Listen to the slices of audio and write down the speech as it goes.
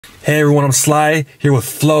Hey everyone, I'm Sly here with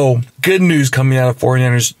Flo. Good news coming out of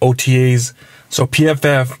 49ers OTAs. So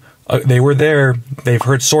PFF, they were there. They've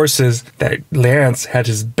heard sources that Lance had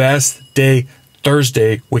his best day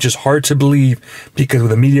Thursday, which is hard to believe because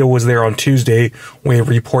the media was there on Tuesday. We have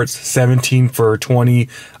reports 17 for 20.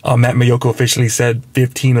 Matt Mayoko officially said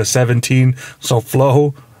 15 or 17. So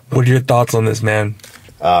Flo, what are your thoughts on this, man?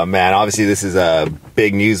 Man, obviously this is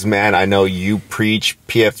big news, man. I know you preach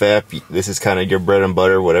PFF. This is kind of your bread and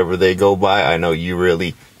butter, whatever they go by. I know you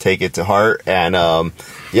really take it to heart. And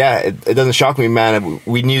yeah, it doesn't shock me, man.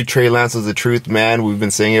 We knew Trey Lance was the truth, man. We've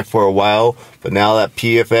been saying it for a while. But now that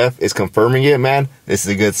PFF is confirming it, man, this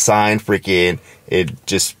is a good sign. Freaking, it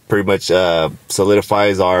just pretty much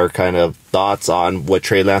solidifies our kind of thoughts on what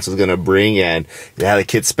Trey Lance was going to bring. And yeah, the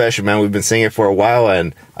kid's special, man. We've been saying it for a while,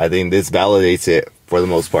 and I think this validates it for the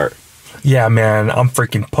most part. Yeah, man, I'm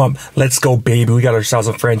freaking pumped. Let's go, baby. We got ourselves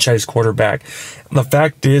a franchise quarterback. The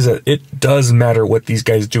fact is that it does matter what these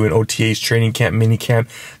guys do in OTAs, training camp, mini camp,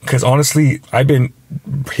 because honestly, I've been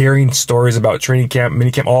hearing stories about training camp,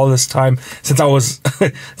 mini camp all this time since I was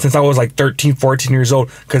like 13, 14 years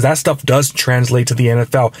old, because that stuff does translate to the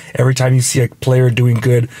NFL. Every time you see a player doing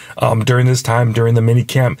good during this time, during the mini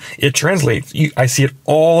camp, it translates. I see it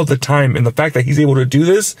all the time, and the fact that he's able to do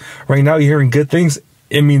this right now, you're hearing good things.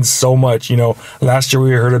 It means so much. You know, last year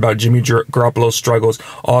we heard about Jimmy Garoppolo's struggles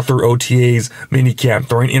all through OTAs, minicamp,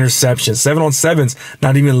 throwing interceptions, 7-on-7s,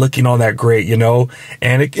 not even looking all that great, you know,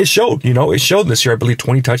 and it showed, you know, it showed this year. I believe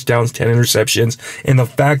 20 touchdowns, 10 interceptions, and the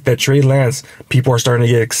fact that Trey Lance, people are starting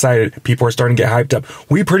to get excited, people are starting to get hyped up.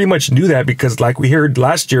 We pretty much knew that because like we heard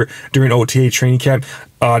last year during OTA training camp,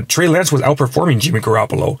 Trey Lance was outperforming Jimmy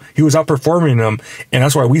Garoppolo. He was outperforming him, and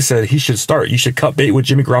that's why we said he should start. You should cut bait with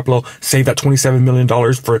Jimmy Garoppolo, save that $27 million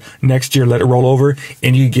for next year, let it roll over,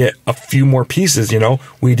 and you get a few more pieces, you know?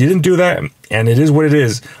 We didn't do that, and it is what it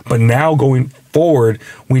is. But now going forward,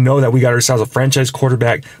 we know that we got ourselves a franchise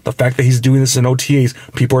quarterback. The fact that he's doing this in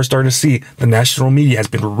OTAs, people are starting to see. The national media has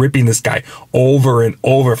been ripping this guy over and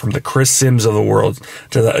over, from the Chris Sims of the world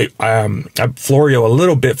to the Florio, a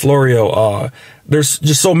little bit Florio. There's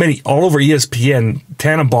just so many all over ESPN,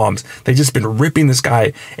 Tannenbaums. They've just been ripping this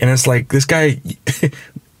guy, and it's like this guy.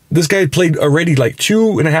 This guy played already like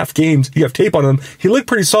 2.5 games. You have tape on him. He looked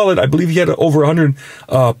pretty solid. I believe he had over 100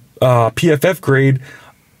 PFF grade.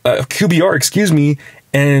 QBR, excuse me,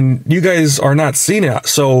 and you guys are not seeing it.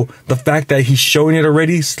 So the fact that he's showing it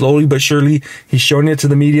already, slowly but surely, he's showing it to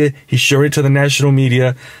the media, he's showing it to the national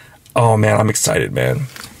media. Oh man, I'm excited, man.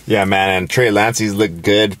 Yeah, man, and Trey Lance, he's looked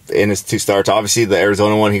good in his 2 starts. Obviously, the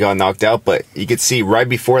Arizona one, he got knocked out, but you could see right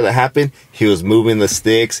before that happened, he was moving the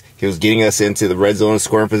sticks. He was getting us into the red zone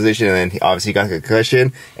scoring position, and then he obviously got a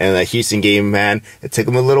concussion. And the Houston game, man, it took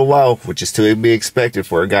him a little while, which is to be expected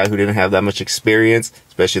for a guy who didn't have that much experience,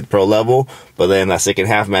 especially at the pro level. But then that second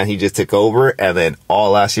half, man, he just took over. And then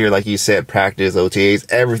all last year, like you said, practice,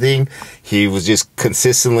 OTAs, everything, he was just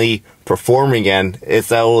consistently performing. And it's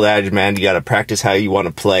that old adage, man, you got to practice how you want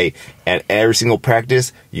to play. And every single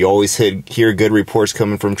practice, you always hear good reports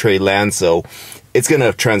coming from Trey Lance. So it's going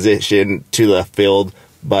to transition to the field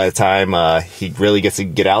by the time he really gets to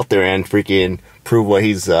get out there and freaking prove what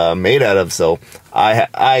he's made out of. So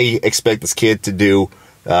I expect this kid to do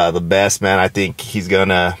the best, man. I think he's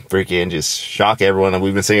gonna freaking just shock everyone, and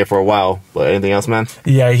we've been saying it for a while. But anything else, man?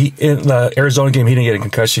 Yeah, in the Arizona game, he didn't get a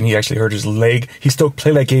concussion. He actually hurt his leg. He still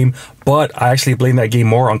played that game, but I actually blame that game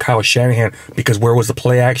more on Kyle Shanahan, because where was the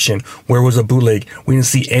play action? Where was the bootleg? We didn't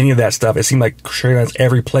see any of that stuff. It seemed like Trey Lance,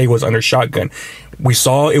 every play was under shotgun. We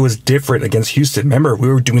saw it was different against Houston. Remember, we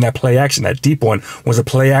were doing that play action. That deep one was a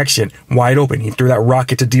play action, wide open. He threw that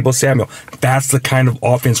rocket to Deebo Samuel. That's the kind of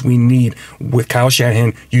offense we need with Kyle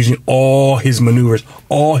Shanahan, using all his maneuvers,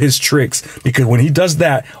 all his tricks. Because when he does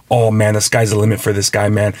that, oh man, the sky's the limit for this guy,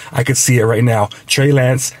 man. I could see it right now. Trey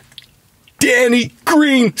Lance, Danny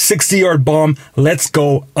Green, 60-yard bomb. Let's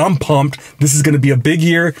go. I'm pumped. This is going to be a big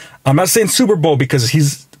year. I'm not saying Super Bowl because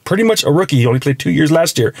he's pretty much a rookie. He only played 2 years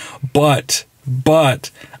last year. But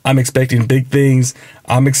I'm expecting big things.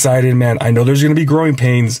 I'm excited, man. I know there's going to be growing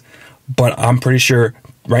pains, but I'm pretty sure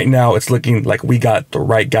right now it's looking like we got the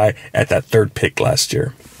right guy at that 3rd pick last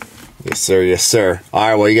year. Yes, sir. Yes, sir. All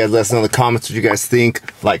right, well, you guys let us know in the comments what you guys think.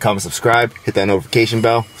 Like, comment, subscribe, hit that notification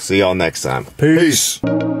bell. See y'all next time. Peace.